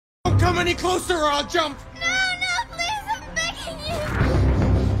come any closer or I'll jump! No, please, I'm begging you!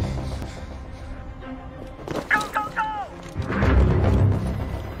 Go!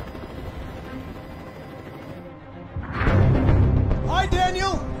 Hi,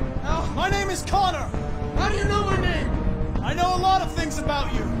 Daniel! My name is Connor! How do you know my name? I know a lot of things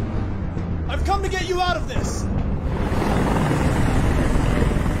about you. I've come to get you out of this.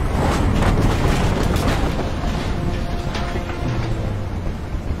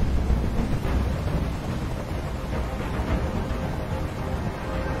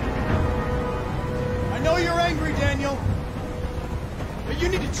 I know you're angry, Daniel. But you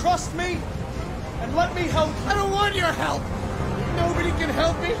need to trust me and let me help you. I don't want your help! Nobody can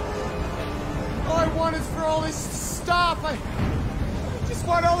help me! All I want is for all this to stop! I just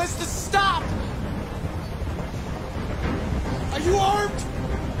want all this to stop! Are you armed?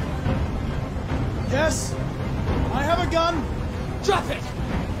 Yes, I have a gun. Drop it!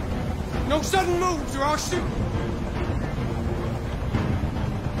 No sudden moves or I'll shoot!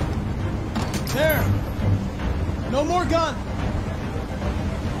 There. No more gun.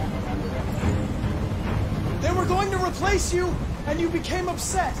 They were going to replace you, and you became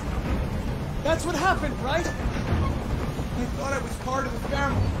upset. That's what happened, right? I thought I was part of the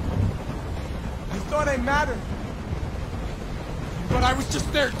family. I thought I mattered. But I was just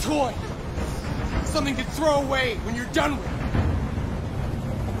their toy. Something to throw away when you're done with it.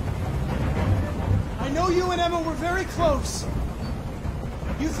 I know you and Emma were very close.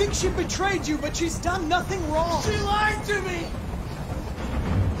 You think she betrayed you, but she's done nothing wrong. She lied to me!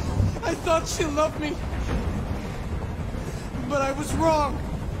 I thought she loved me. But I was wrong.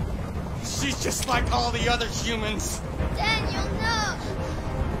 She's just like all the other humans. Daniel, no!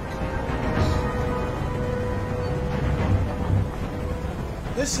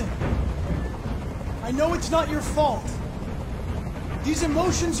 Listen, I know it's not your fault. These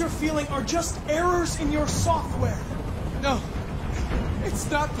emotions you're feeling are just errors in your software. No, it's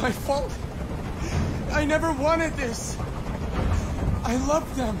not my fault. I never wanted this. I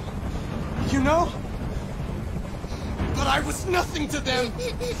loved them, you know? But I was nothing to them.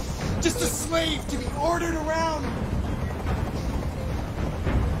 Just a slave to be ordered around.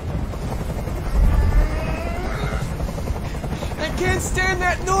 I can't stand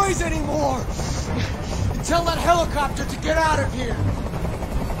that noise anymore. Tell that helicopter to get out of here.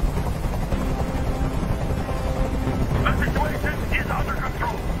 The situation is under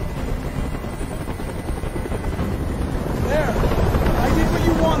control. There, I did what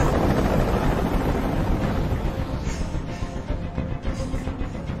you wanted.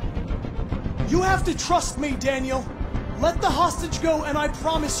 You have to trust me, Daniel. Let the hostage go, and I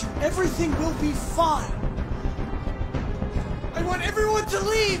promise you, everything will be fine. I want everyone to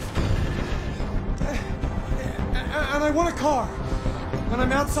leave! And I want a car. When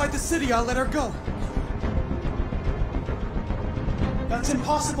I'm outside the city, I'll let her go. That's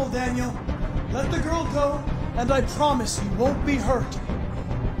impossible, Daniel. Let the girl go, and I promise you won't be hurt.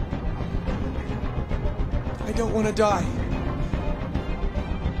 I don't want to die.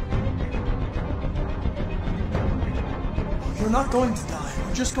 You're not going to die.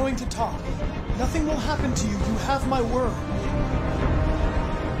 We're just going to talk. Nothing will happen to you. You have my word.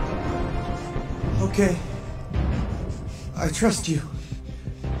 Okay. I trust you.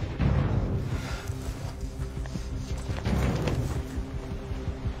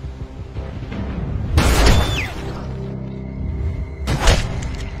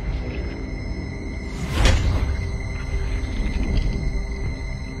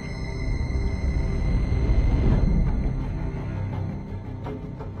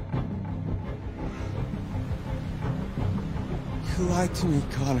 You lied to me,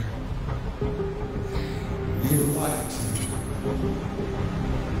 Connor. You lied to me.